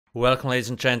Welcome, ladies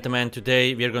and gentlemen.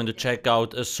 Today we are going to check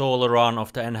out a solo run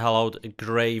of the Unhallowed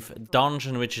Grave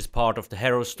Dungeon, which is part of the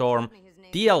Hero Storm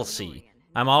DLC.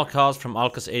 I'm Alcast from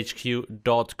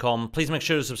alcasthq.com. Please make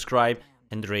sure to subscribe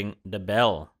and ring the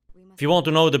bell. If you want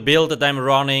to know the build that I'm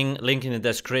running, link in the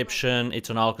description. It's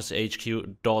on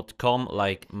alcasthq.com,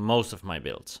 like most of my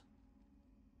builds.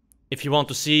 If you want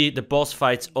to see the boss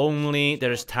fights only,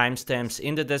 there's timestamps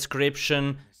in the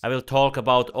description. I will talk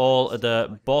about all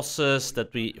the bosses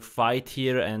that we fight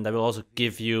here, and I will also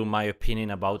give you my opinion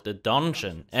about the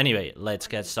dungeon. Anyway, let's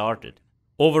get started.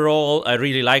 Overall, I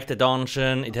really like the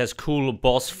dungeon. It has cool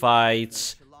boss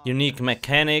fights, unique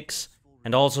mechanics,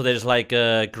 and also there's like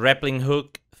a grappling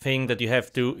hook thing that you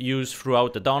have to use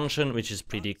throughout the dungeon, which is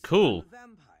pretty cool.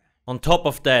 On top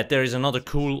of that, there is another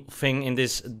cool thing in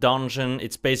this dungeon.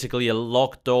 It's basically a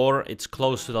locked door. It's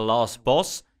close to the last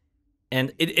boss.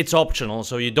 And it's optional,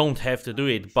 so you don't have to do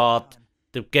it. But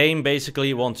the game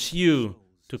basically wants you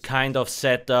to kind of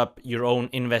set up your own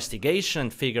investigation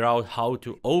and figure out how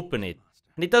to open it.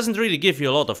 And it doesn't really give you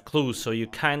a lot of clues, so you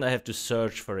kind of have to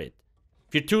search for it.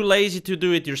 If you're too lazy to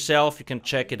do it yourself, you can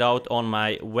check it out on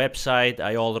my website.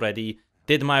 I already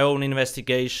did my own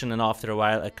investigation, and after a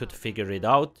while I could figure it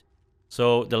out.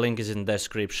 So the link is in the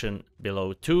description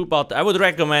below too, but I would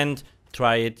recommend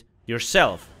try it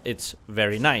yourself. It's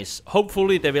very nice.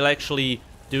 Hopefully they will actually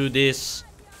do this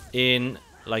in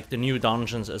like the new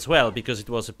dungeons as well, because it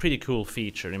was a pretty cool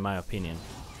feature in my opinion.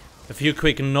 A few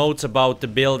quick notes about the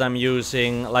build I'm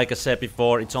using. Like I said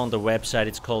before, it's on the website.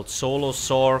 It's called Solo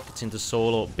Sorc. It's in the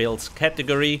solo builds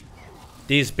category.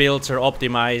 These builds are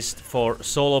optimized for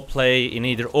solo play in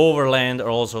either overland or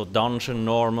also dungeon,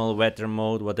 normal, weather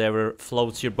mode, whatever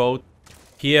floats your boat.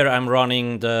 Here I'm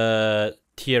running the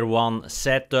tier 1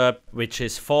 setup, which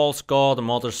is False God,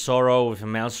 Mother Sorrow with a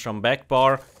Maelstrom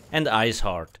backbar, and Ice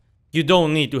Heart. You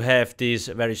don't need to have these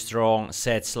very strong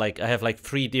sets. Like I have like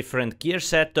 3 different gear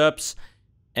setups,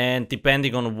 and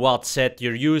depending on what set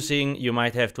you're using, you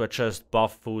might have to adjust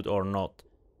buff food or not.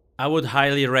 I would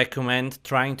highly recommend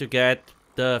trying to get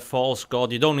the False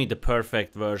God. You don't need the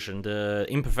perfect version. The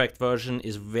imperfect version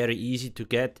is very easy to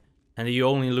get, and you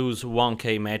only lose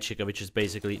 1k magicka, which is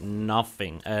basically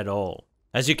nothing at all.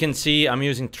 As you can see, I'm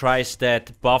using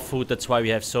tri-stat buff food. That's why we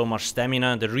have so much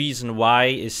stamina. The reason why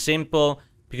is simple,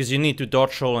 because you need to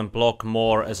dodge roll and block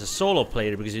more as a solo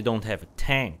player, because you don't have a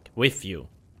tank with you.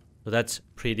 So that's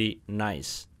pretty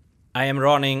nice. I am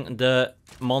running the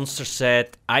monster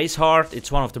set Ice Heart. It's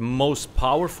one of the most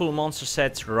powerful monster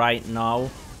sets right now.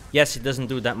 Yes, it doesn't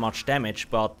do that much damage,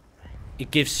 but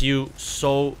it gives you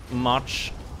so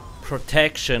much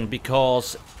protection,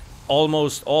 because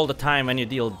almost all the time when you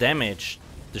deal damage,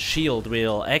 the shield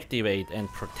will activate and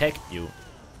protect you.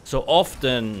 So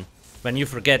often when you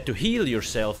forget to heal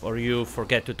yourself or you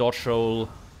forget to dodge roll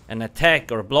an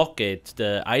attack or block it,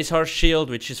 the Ice Heart shield,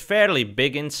 which is fairly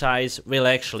big in size, will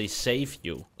actually save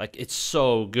you. Like, it's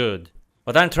so good.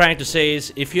 What I'm trying to say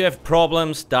is, if you have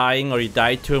problems dying or you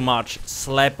die too much,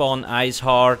 slap on Ice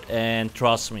Heart and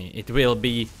trust me, it will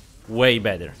be way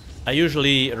better. I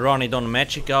usually run it on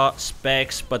magicka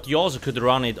specs, but you also could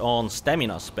run it on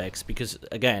stamina specs, because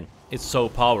again, it's so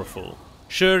powerful.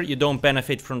 Sure, you don't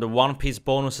benefit from the one piece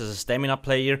bonus as a stamina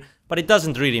player, but it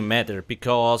doesn't really matter,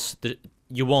 because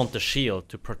you want the shield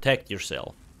to protect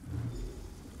yourself.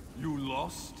 You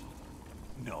lost?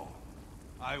 No.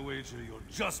 I wager you're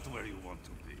just where you want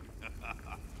to be.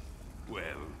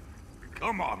 Well,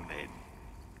 come on then.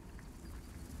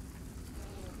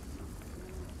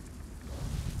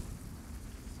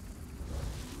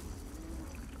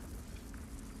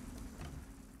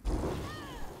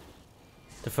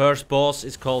 The first boss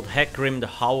is called Hakgrym the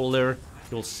Howler.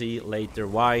 You'll see later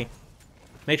why.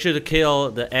 Make sure to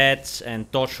kill the ads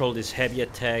and dodge roll this heavy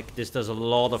attack. This does a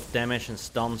lot of damage and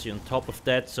stuns you on top of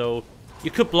that, so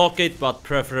you could block it, but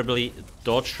preferably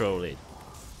dodge roll it.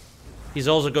 He's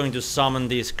also going to summon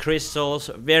these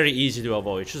crystals. Very easy to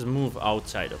avoid, just move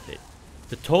outside of it.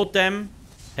 The totem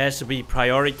has to be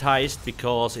prioritized,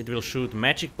 because it will shoot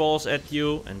magic balls at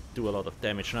you and do a lot of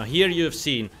damage. Now here you have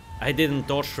seen I didn't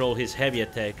dodge roll his heavy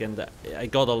attack, and I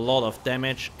got a lot of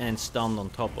damage and stunned on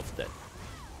top of that.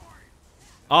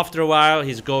 After a while,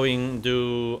 he's going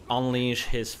to unleash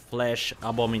his flesh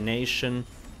abomination.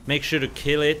 Make sure to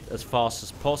kill it as fast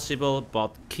as possible,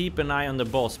 but keep an eye on the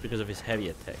boss because of his heavy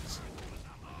attacks.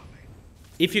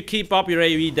 If you keep up your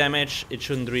AoE damage, it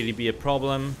shouldn't really be a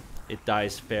problem. It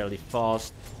dies fairly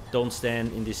fast. Don't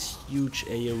stand in this huge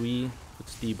AoE,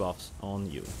 puts debuffs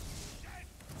on you.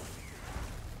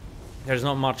 There's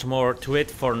not much more to it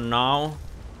for now.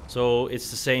 So it's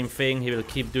the same thing. He will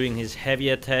keep doing his heavy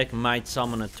attack, might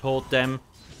summon a totem.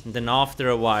 And then after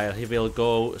a while he will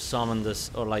go summon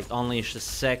this, or like unleash the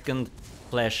second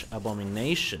Flesh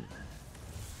Abomination.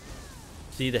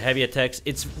 See the heavy attacks,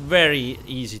 it's very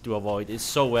easy to avoid, it's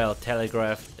so well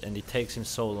telegraphed and it takes him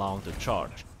so long to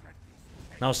charge.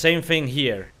 Now same thing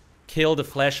here, kill the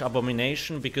Flesh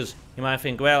Abomination, because you might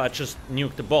think, well, I just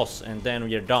nuke the boss and then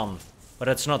we're done. But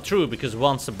that's not true, because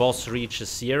once the boss reaches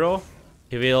 0,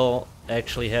 he will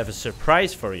actually have a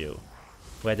surprise for you,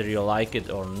 whether you like it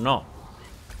or not.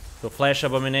 So Flesh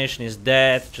Abomination is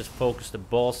dead, just focus the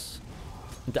boss.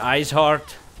 The Ice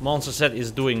Heart monster set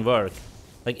is doing work.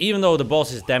 Like, even though the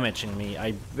boss is damaging me,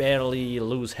 I barely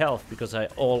lose health because I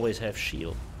always have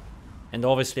shield. And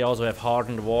obviously I also have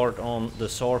Hardened Ward on the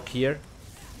Sorc here.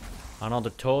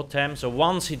 Another totem. So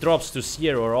once he drops to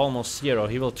 0 or almost 0,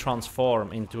 he will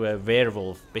transform into a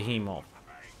werewolf behemoth.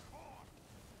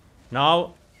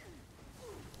 Now,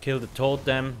 kill the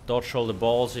totem, dodge all the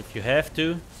balls if you have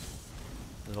to.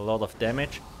 There's a lot of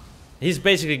damage. He's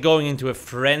basically going into a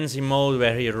frenzy mode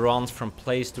where he runs from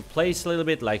place to place a little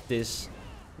bit like this.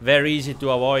 Very easy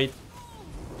to avoid.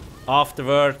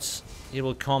 Afterwards, he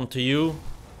will come to you.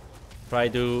 Try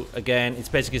to, again, it's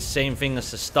basically the same thing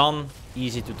as a stun.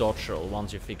 Easy to dodge roll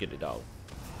once you figured it out.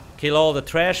 Kill all the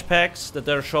trash packs that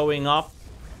are showing up.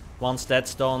 Once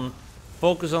that's done,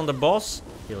 focus on the boss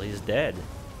till he's dead.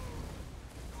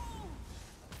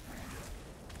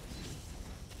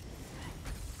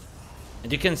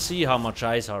 And you can see how much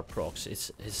Ice Heart procs.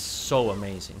 It's so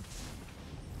amazing.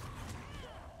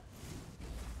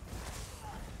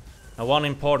 Now one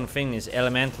important thing is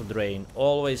Elemental Drain.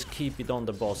 Always keep it on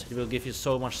the boss. It will give you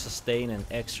so much sustain and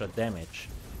extra damage.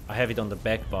 I have it on the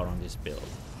back bar on this build.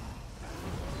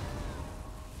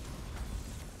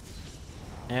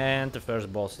 And the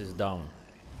first boss is down.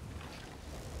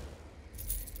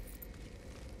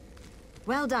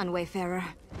 Well done, Wayfarer.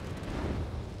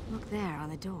 Look there on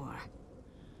the door.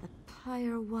 The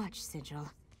Pyre Watch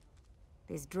sigil.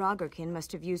 These Draugr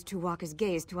must have used Tuwaka's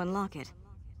gaze to unlock it.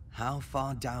 How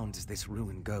far down does this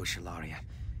ruin go, Shalaria?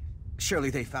 Surely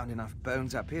they found enough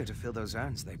bones up here to fill those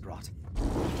urns they brought. I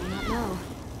do not know.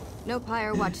 No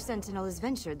Pyre Watch sentinel has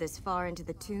ventured this far into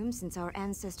the tomb since our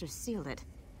ancestors sealed it.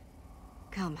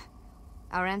 Come.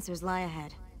 Our answers lie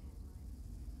ahead.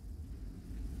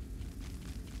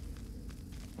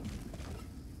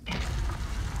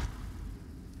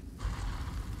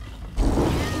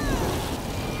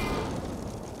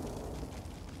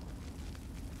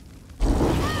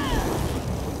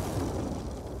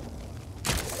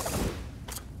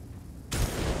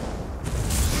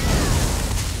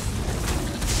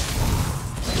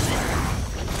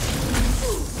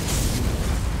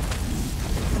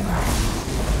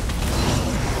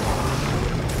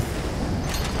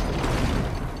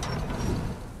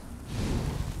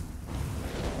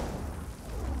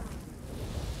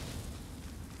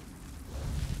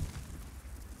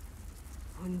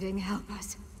 Help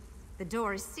us. The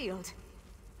door is sealed.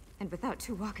 And without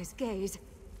Tuwaka's gaze...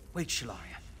 Wait,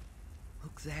 Shalaria.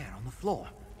 Look there on the floor.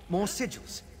 More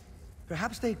sigils.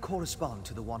 Perhaps they correspond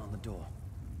to the one on the door.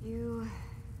 You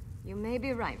may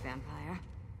be right, Vampire.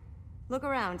 Look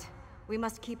around. We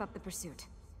must keep up the pursuit.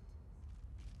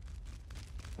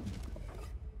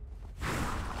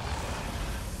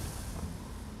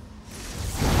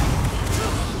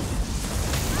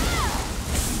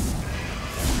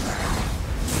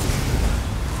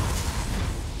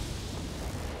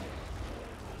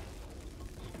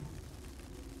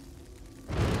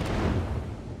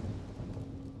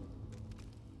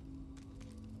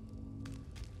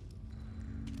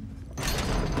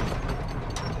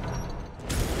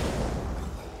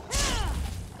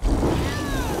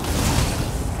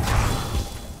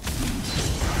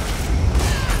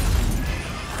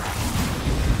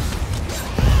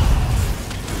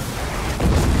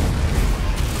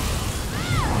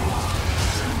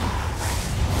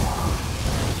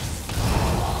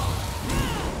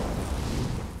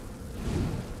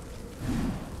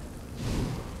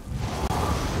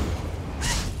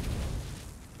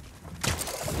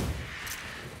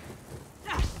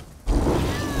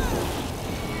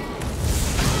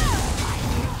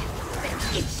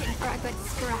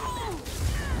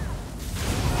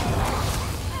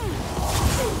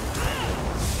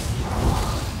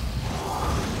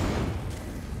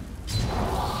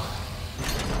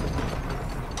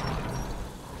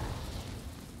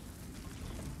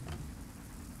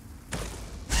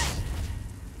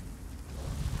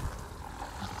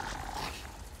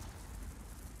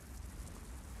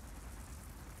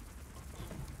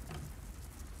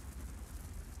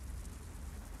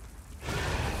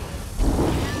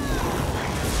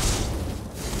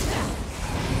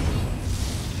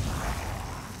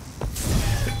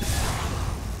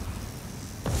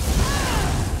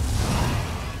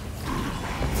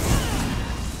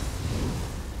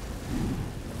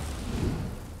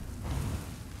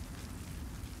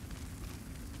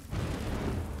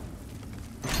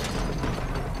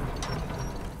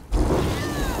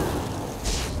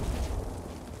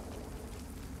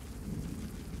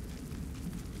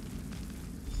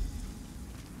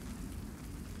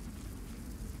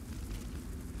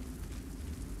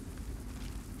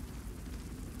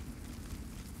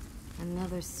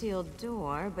 Another sealed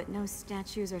door, but no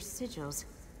statues or sigils.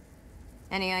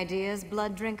 Any ideas,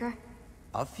 blood drinker?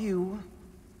 A few.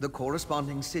 The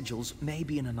corresponding sigils may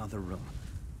be in another room.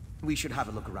 We should have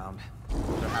a look around.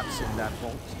 Perhaps in that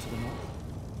vault to the north.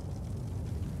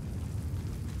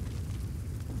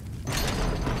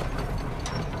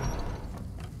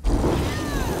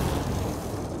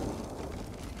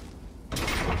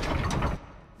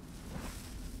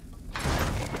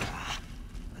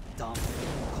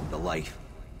 Light.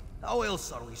 How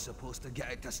else are we supposed to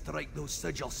get it to strike those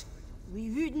sigils? We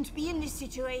wouldn't be in this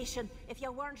situation if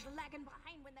you weren't lagging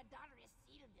behind when the door is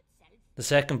sealed itself. The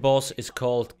second boss is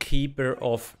called Keeper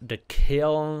of the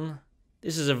Kiln.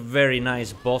 This is a very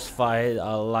nice boss fight.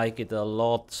 I like it a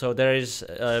lot. So there is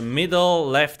a middle,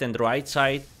 left and right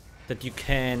side that you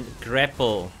can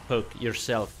grapple hook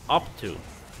yourself up to.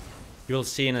 You'll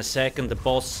see in a second the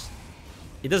boss.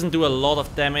 He doesn't do a lot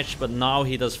of damage, but now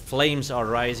he does Flames Are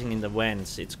Rising in the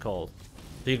Vents, it's called.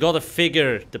 So you gotta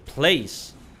figure the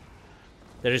place.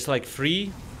 There is like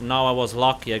 3. Now I was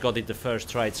lucky, I got it the first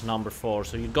try, it's number 4.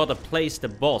 So you gotta place the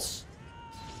boss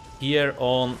here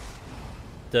on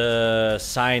the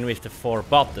sign with the 4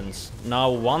 buttons. Now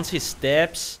once he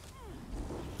stabs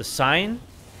the sign,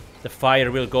 the fire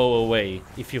will go away.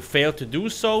 If you fail to do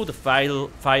so, the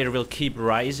fire will keep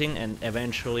rising and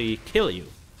eventually kill you.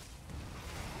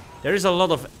 There is a lot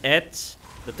of ads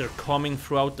that are coming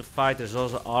throughout the fight. There's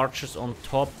also archers on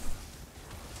top.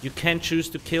 You can choose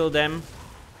to kill them.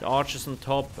 The archers on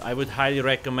top, I would highly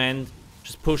recommend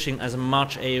just pushing as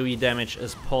much AoE damage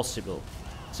as possible.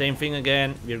 Same thing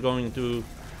again, we're going to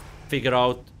figure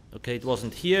out, okay, it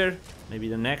wasn't here. Maybe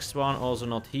the next one, also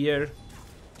not here.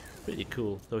 Pretty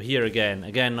cool. So here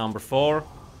again number 4.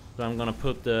 So I'm gonna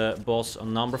put the boss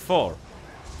on number 4.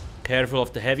 Careful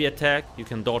of the heavy attack, you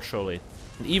can dodge roll it.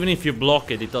 And even if you block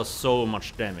it, it does so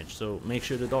much damage, so make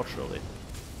sure to dodge roll it.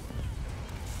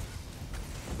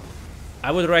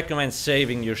 I would recommend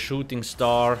saving your shooting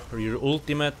star or your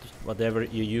ultimate, whatever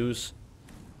you use,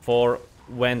 for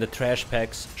when the trash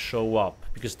packs show up.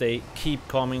 Because they keep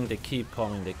coming, they keep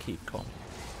coming, they keep coming.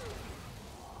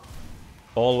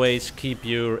 Always keep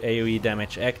your AoE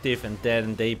damage active and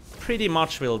then they pretty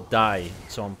much will die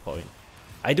at some point.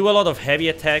 I do a lot of heavy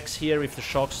attacks here with the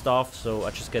shock stuff, so I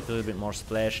just get a little bit more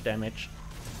splash damage.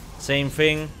 Same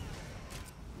thing.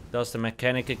 Does the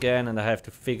mechanic again, and I have to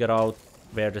figure out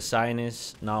where the sign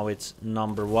is. Now it's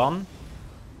number 1.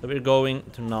 So we're going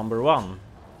to number 1.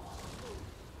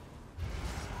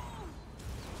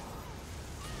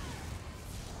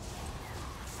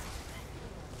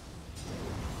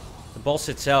 The boss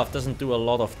itself doesn't do a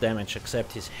lot of damage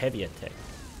except his heavy attack.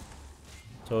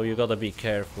 So you gotta be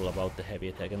careful about the heavy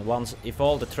attack. And once, if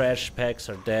all the trash packs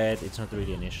are dead, it's not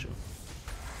really an issue.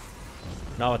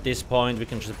 Now at this point we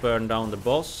can just burn down the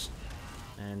boss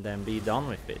and then be done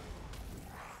with it.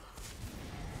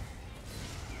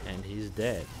 And he's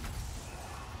dead.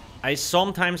 I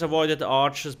sometimes avoided the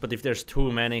archers, but if there's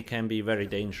too many it can be very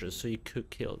dangerous, so you could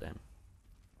kill them.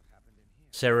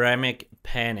 Ceramic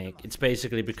Panic. It's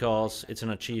basically because it's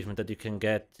an achievement that you can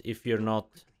get if you're not...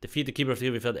 Defeat the Keeper of the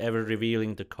Hill without ever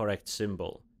revealing the correct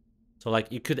symbol. So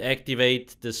like you could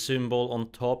activate the symbol on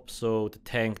top so the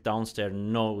tank downstairs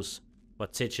knows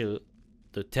what sigil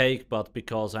to take, but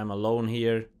because I'm alone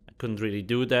here, I couldn't really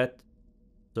do that.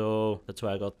 So that's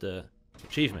why I got the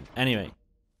achievement. Anyway.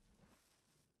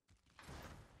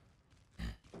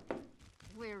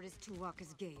 Where is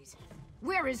Tuwaka's gaze?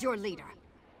 Where is your leader?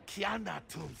 Kjalnar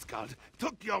Tombskald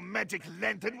took your magic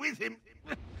lantern with him.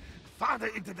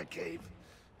 Farther into the cave.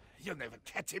 You'll never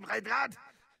catch him, Redrad.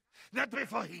 Not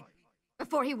before he...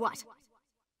 Before he what?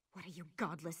 What are you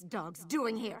godless dogs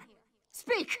doing here?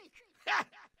 Speak!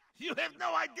 You have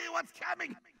no idea what's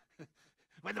coming.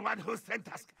 When the one who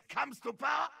sent us comes to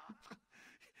power,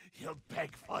 he'll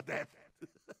beg for death.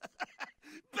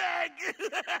 Beg!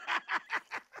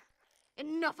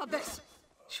 Enough of this!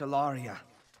 Shalaria,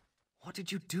 what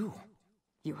did you do?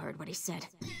 You heard what he said.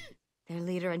 Their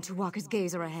leader and Tuwaka's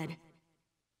gaze are ahead.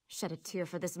 Shed a tear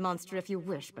for this monster if you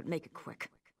wish, but make it quick.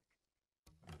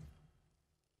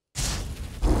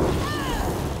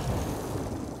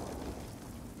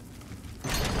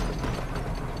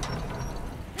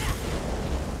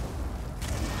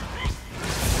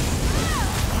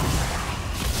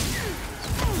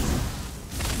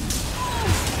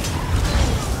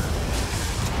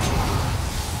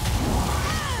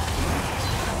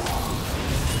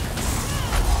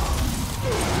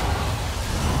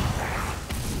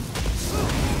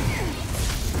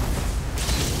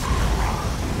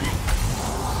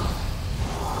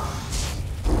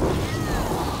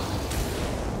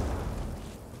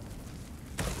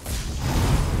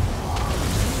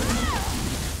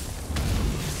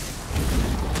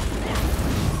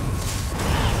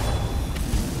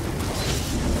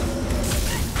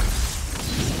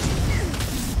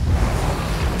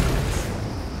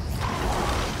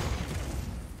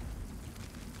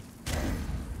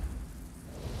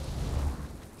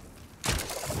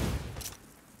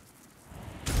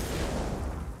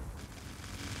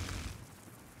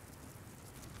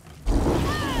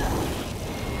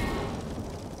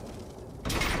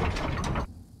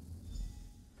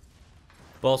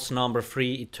 Boss number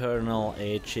 3, Eternal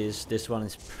Aegis. This one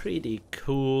is pretty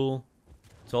cool.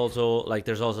 It's also like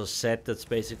there's also a set that's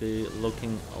basically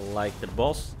looking like the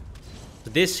boss.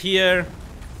 So this here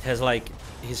has like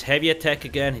his heavy attack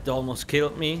again. It almost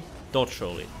killed me. Dodge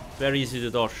roll it. Very easy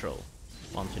to dodge roll.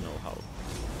 Want to know how.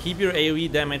 Keep your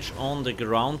AoE damage on the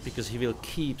ground because he will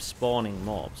keep spawning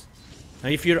mobs. Now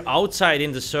if you're outside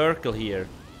in the circle here,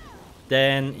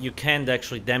 then you can't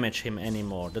actually damage him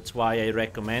anymore. That's why I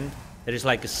recommend there is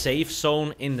like a safe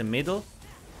zone in the middle.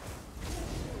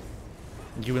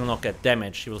 And you will not get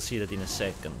damaged, you will see that in a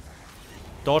second.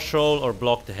 Dodge roll or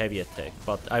block the heavy attack,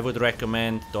 but I would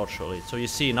recommend dodge roll it. So you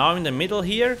see now in the middle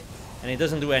here, and it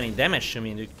doesn't do any damage to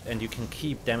me, and you can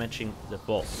keep damaging the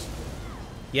boss.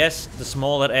 Yes, the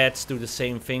smaller adds do the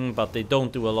same thing, but they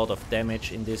don't do a lot of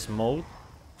damage in this mode.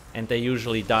 And they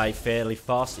usually die fairly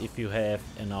fast if you have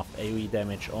enough AoE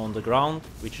damage on the ground,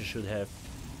 which you should have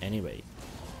anyway.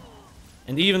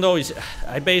 And even though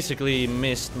I basically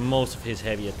missed most of his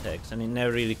heavy attacks, and it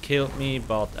never really killed me,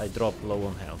 but I dropped low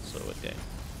on health, so okay.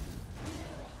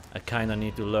 I kinda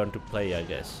need to learn to play, I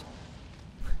guess.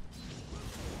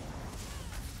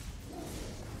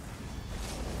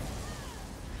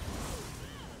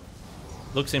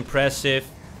 Looks impressive.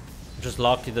 Just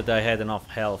lucky that I had enough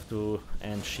health to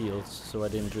end shields, so I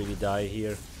didn't really die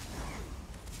here.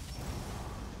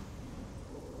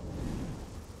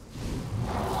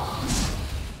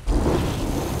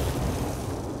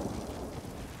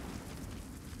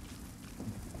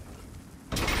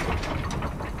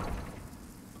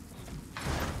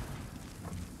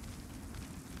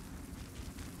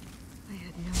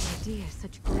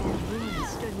 Such grand ruins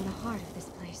stood in the heart of this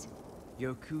place.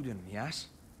 Yokuden, yes?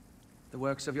 The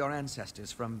works of your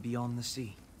ancestors from beyond the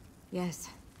sea. Yes.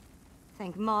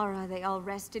 Thank Mara, they all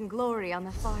rest in glory on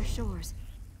the far shores.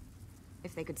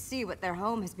 If they could see what their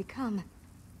home has become,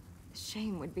 the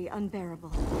shame would be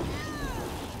unbearable.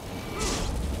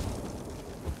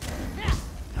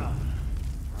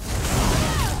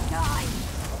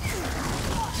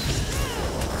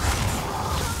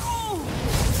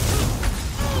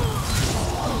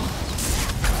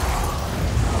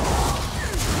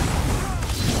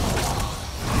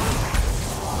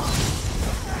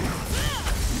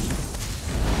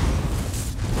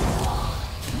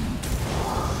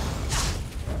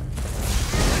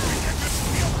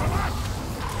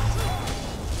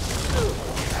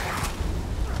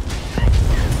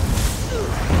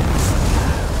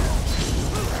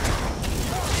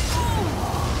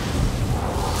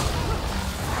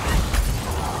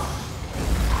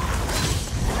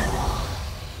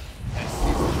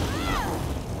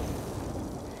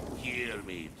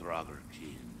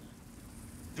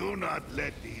 Do not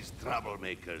let these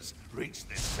troublemakers reach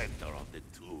the center of the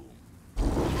tomb.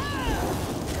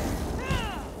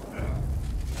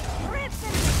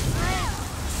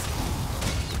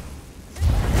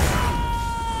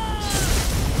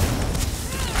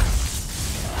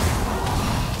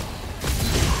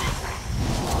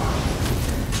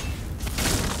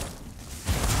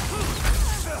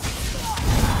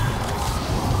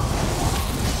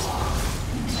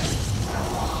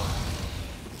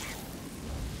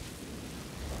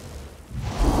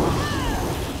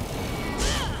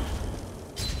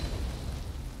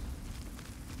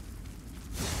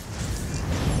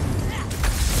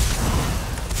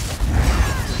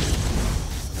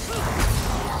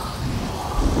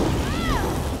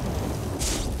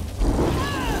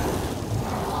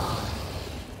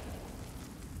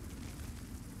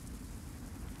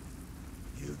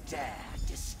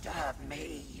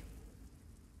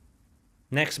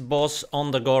 Next boss,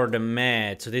 Ondagore the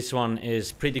Mad. So this one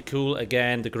is pretty cool.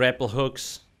 Again, the grapple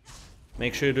hooks.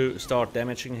 Make sure to start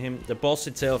damaging him. The boss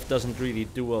itself doesn't really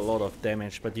do a lot of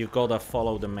damage, but you gotta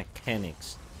follow the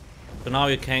mechanics. So now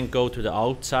you can't go to the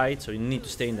outside, so you need to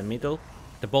stay in the middle.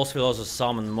 The boss will also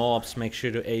summon mobs. Make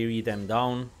sure to AoE them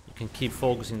down. You can keep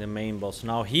focusing the main boss.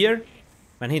 Now here,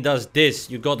 when he does this,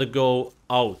 you gotta go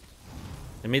out.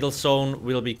 The middle zone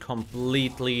will be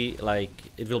completely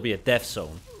like, it will be a death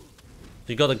zone.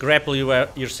 So you gotta grapple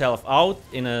yourself out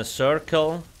in a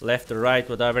circle, left or right,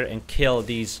 whatever, and kill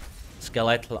these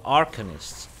skeletal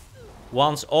arcanists.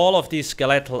 Once all of these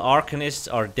skeletal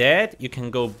arcanists are dead, you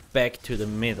can go back to the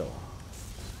middle.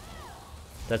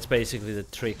 That's basically the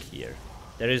trick here.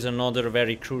 There is another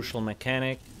very crucial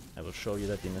mechanic. I will show you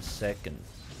that in a second.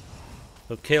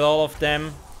 So kill all of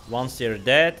them. Once they're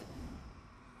dead,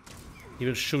 he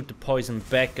will shoot the poison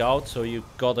back out, so you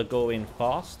gotta go in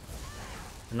fast.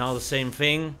 And now the same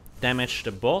thing, damage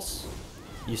the boss.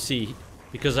 You see,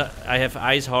 because I have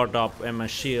Ice Heart up and my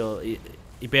shield,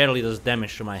 it barely does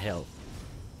damage to my health.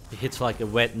 It hits like a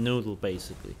wet noodle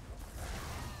basically.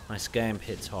 my scamp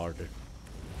hits harder.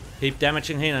 Keep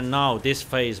damaging him, and now this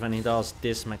phase when he does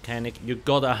this mechanic, you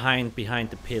gotta hide behind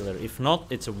the pillar. If not,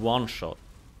 it's a one shot.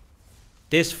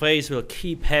 This phase will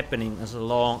keep happening as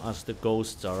long as the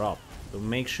ghosts are up. So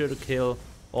make sure to kill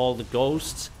all the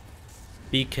ghosts.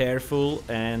 Be careful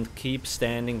and keep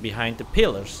standing behind the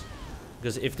pillars.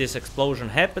 Because if this explosion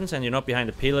happens and you're not behind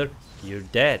the pillar, you're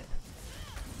dead.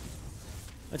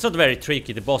 It's not very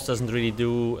tricky. The boss doesn't really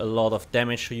do a lot of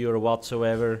damage to you or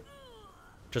whatsoever.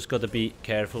 Just gotta be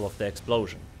careful of the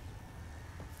explosion.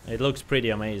 It looks pretty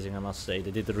amazing, I must say.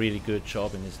 They did a really good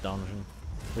job in this dungeon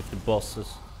with the bosses.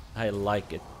 I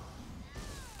like it.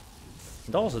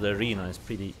 And also the arena is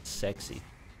pretty sexy.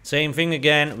 Same thing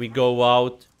again, we go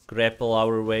out, grapple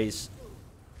our ways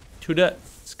to the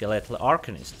skeletal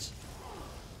arcanists.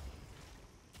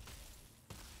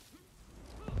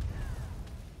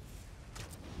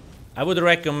 I would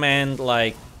recommend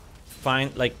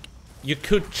you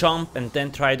could jump and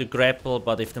then try to grapple,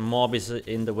 but if the mob is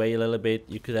in the way a little bit,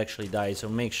 you could actually die. So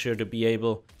make sure to be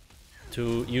able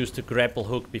to use the grapple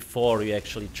hook before you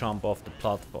actually jump off the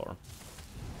platform.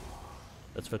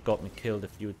 That's what got me killed a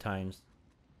few times.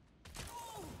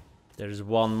 There's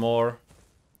one more.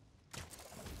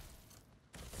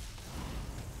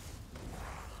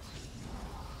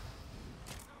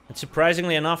 And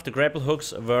surprisingly enough, the grapple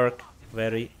hooks work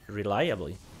very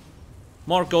reliably.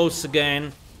 More ghosts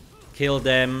again. Kill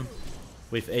them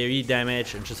with AoE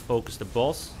damage and just focus the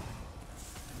boss.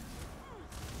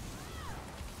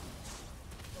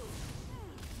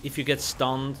 If you get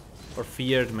stunned or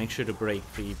feared, make sure to break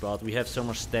free, but we have so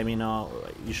much stamina,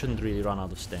 you shouldn't really run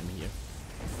out of stamina here.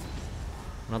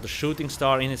 Another shooting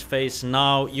star in his face.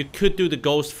 Now, you could do the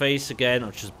ghost face again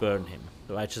or just burn him.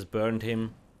 So I just burned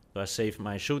him, so I saved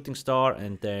my shooting star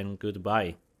and then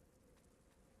goodbye.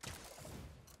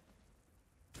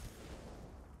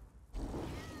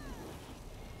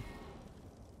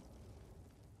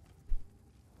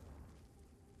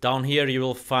 Down here you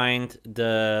will find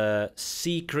the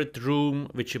secret room,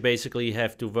 which you basically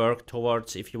have to work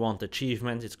towards if you want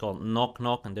achievements. It's called Knock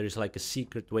Knock, and there is like a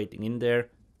secret waiting in there.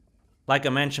 Like I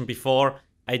mentioned before,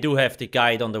 I do have the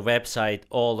guide on the website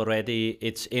already.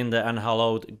 It's in the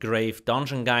Unhallowed Grave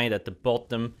Dungeon Guide at the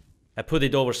bottom. I put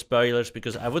it over spoilers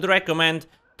because I would recommend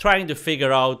trying to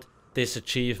figure out this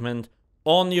achievement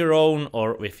on your own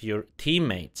or with your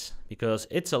teammates, because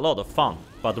it's a lot of fun.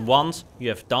 But once you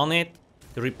have done it,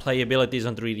 the replayability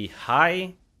isn't really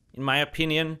high, in my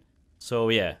opinion. So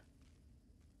yeah.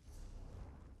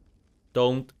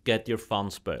 Don't get your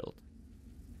fun spoiled.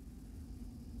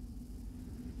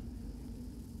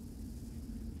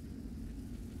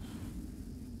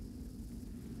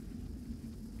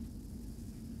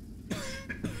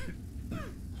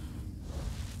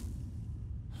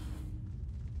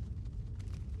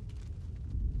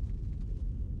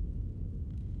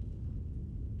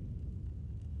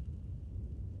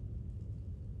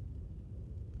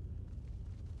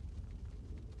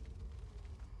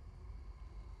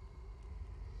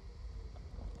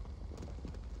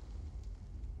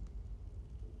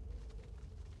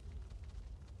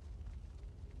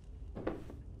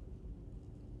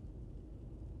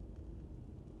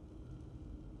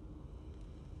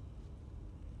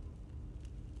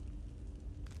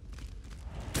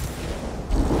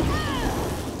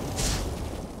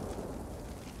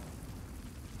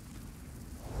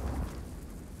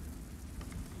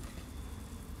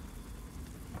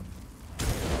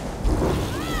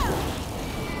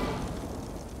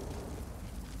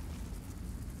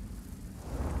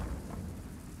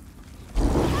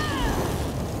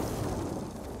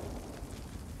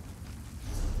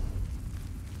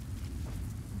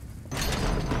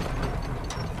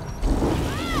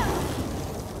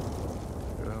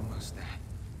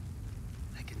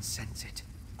 Sense it,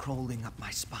 crawling up my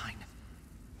spine.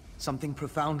 Something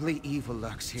profoundly evil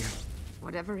lurks here.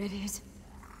 Whatever it is,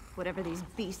 whatever these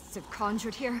beasts have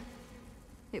conjured here,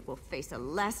 it will face a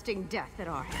lasting death at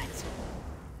our hands.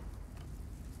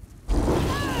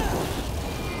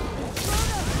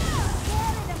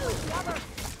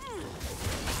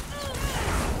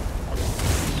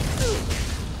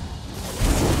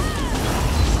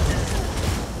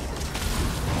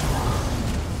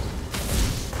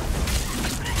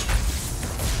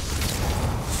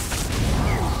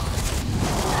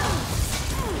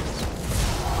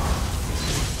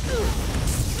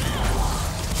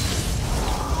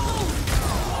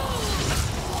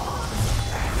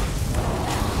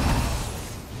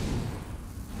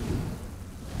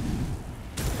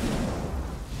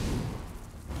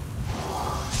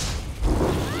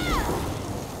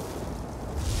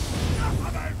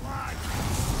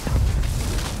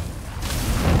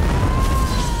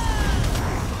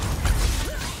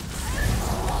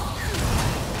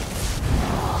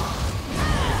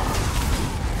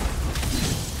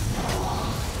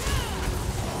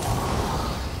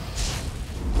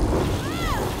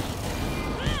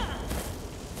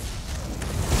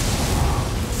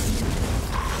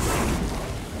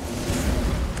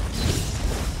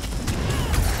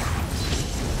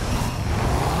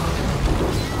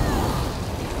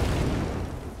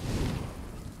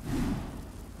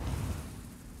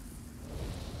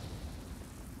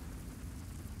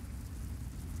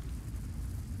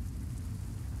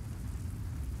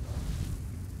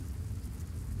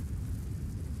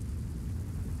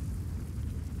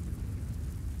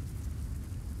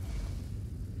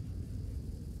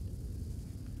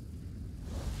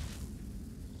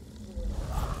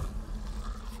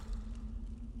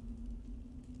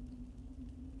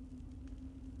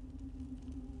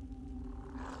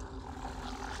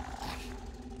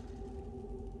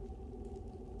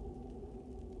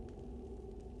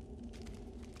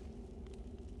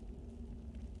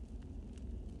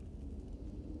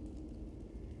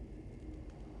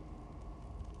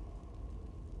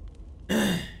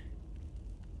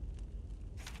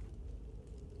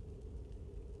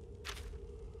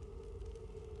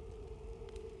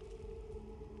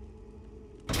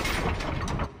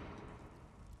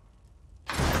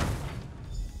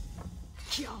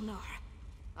 Kjalnar,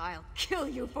 I'll kill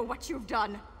you for what you've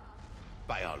done.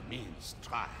 By all means,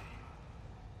 try.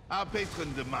 Our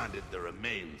patron demanded the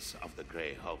remains of the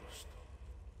Grey Host.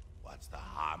 What's the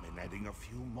harm in adding a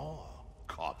few more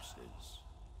corpses?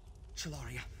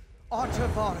 Chalaria,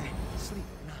 Artavare, sleep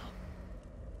now.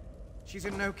 She's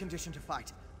in no condition to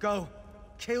fight. Go,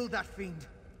 kill that fiend.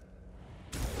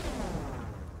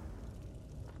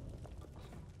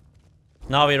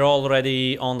 Now we're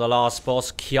already on the last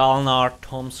boss, Kjalnar,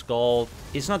 Tombskald.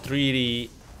 It's not really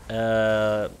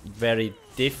a very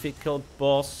difficult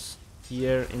boss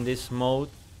here in this mode.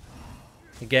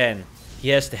 Again, he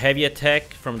has the heavy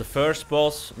attack from the first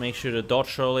boss. Make sure to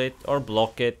dodge roll it or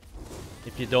block it.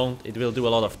 If you don't, it will do a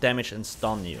lot of damage and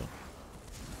stun you.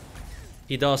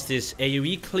 He does this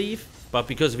AoE cleave, but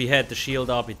because we had the shield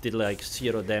up, it did like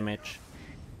 0 damage.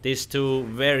 These two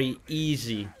very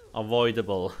easy,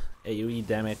 avoidable AoE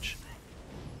damage.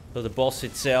 So the boss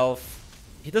itself,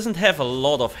 he doesn't have a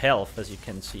lot of health, as you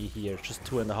can see here, just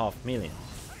 2.5 million.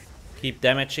 Keep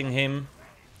damaging him.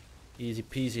 Easy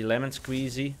peasy lemon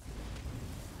squeezy.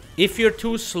 If you're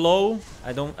too slow,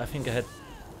 I think I had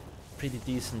pretty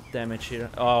decent damage here.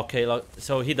 Oh, okay, look,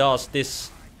 so he does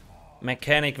this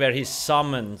mechanic where he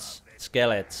summons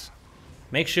skeletons.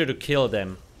 Make sure to kill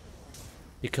them.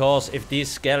 Because if these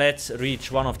skeletons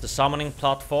reach one of the summoning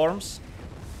platforms,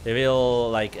 they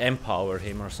will like empower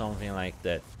him or something like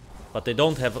that. But they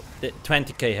don't have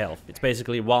 20k health. It's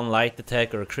basically one light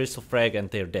attack or a crystal frag and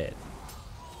they're dead.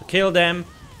 So kill them,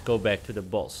 go back to the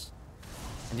boss.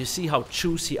 And you see how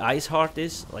juicy Iceheart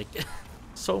is? Like,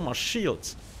 so much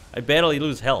shields. I barely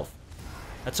lose health.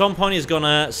 At some point he's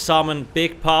gonna summon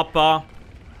Big Papa.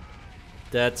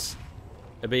 That's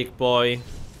a big boy.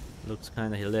 Looks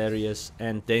kinda hilarious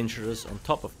and dangerous on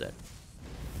top of that.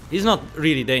 He's not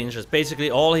really dangerous.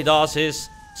 Basically all he does is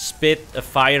spit a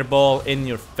fireball in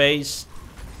your face.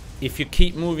 If you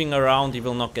keep moving around, you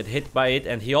will not get hit by it.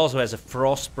 And he also has a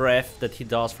frost breath that he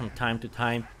does from time to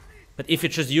time. But if you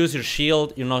just use your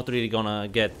shield, you're not really gonna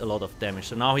get a lot of damage.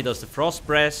 So now he does the frost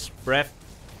breath.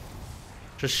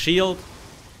 Just shield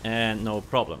and no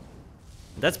problem.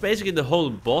 That's basically the whole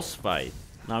boss fight.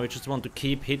 Now we just want to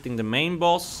keep hitting the main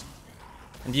boss.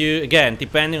 And you, again,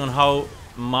 depending on how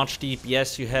much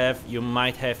DPS you have, you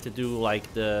might have to do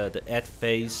like the add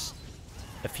phase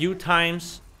a few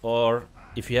times, or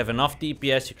if you have enough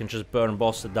DPS you can just burn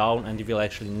boss down and you will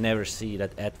actually never see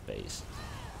that add phase.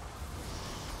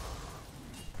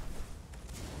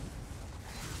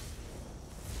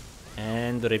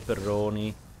 And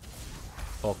Ripperoni.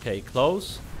 Okay,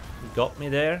 close. He got me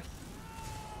there.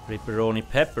 Ripperoni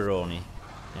pepperoni.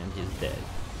 And he's dead.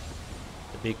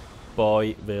 The big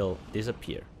boy will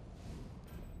disappear.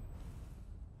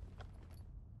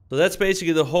 So that's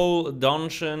basically the whole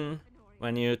dungeon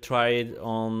when you try it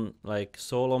on like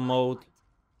solo mode.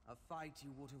 A fight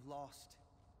you would have lost.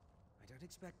 I don't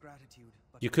expect gratitude,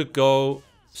 but You could go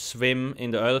swim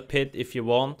in the oil pit if you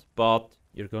want, but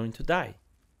you're going to die.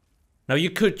 Now you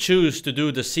could choose to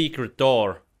do the secret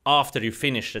door after you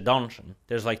finish the dungeon.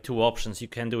 There's like 2 options. You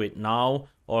can do it now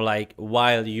or like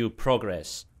while you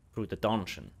progress through the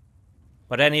dungeon.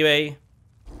 But anyway,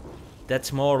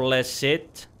 that's more or less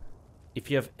it. If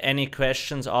you have any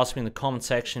questions, ask me in the comment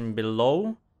section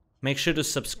below. Make sure to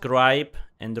subscribe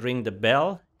and ring the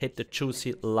bell. Hit the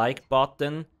juicy like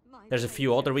button. There's a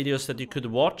few other videos that you could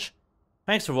watch.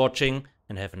 Thanks for watching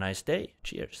and have a nice day.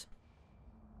 Cheers.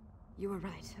 You were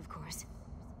right, of course.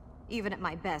 Even at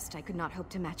my best, I could not hope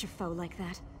to match a foe like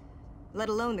that. Let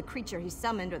alone the creature he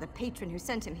summoned or the patron who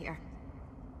sent him here.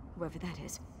 Whoever that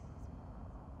is.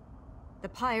 The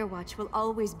Pyre Watch will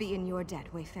always be in your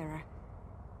debt, Wayfarer.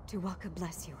 Tuwalka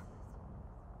bless you.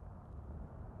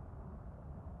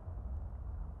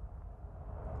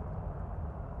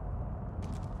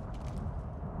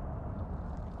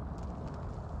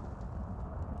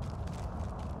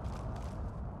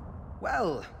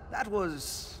 well, that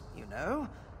was,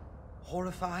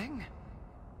 horrifying.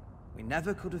 We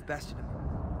never could have bested him.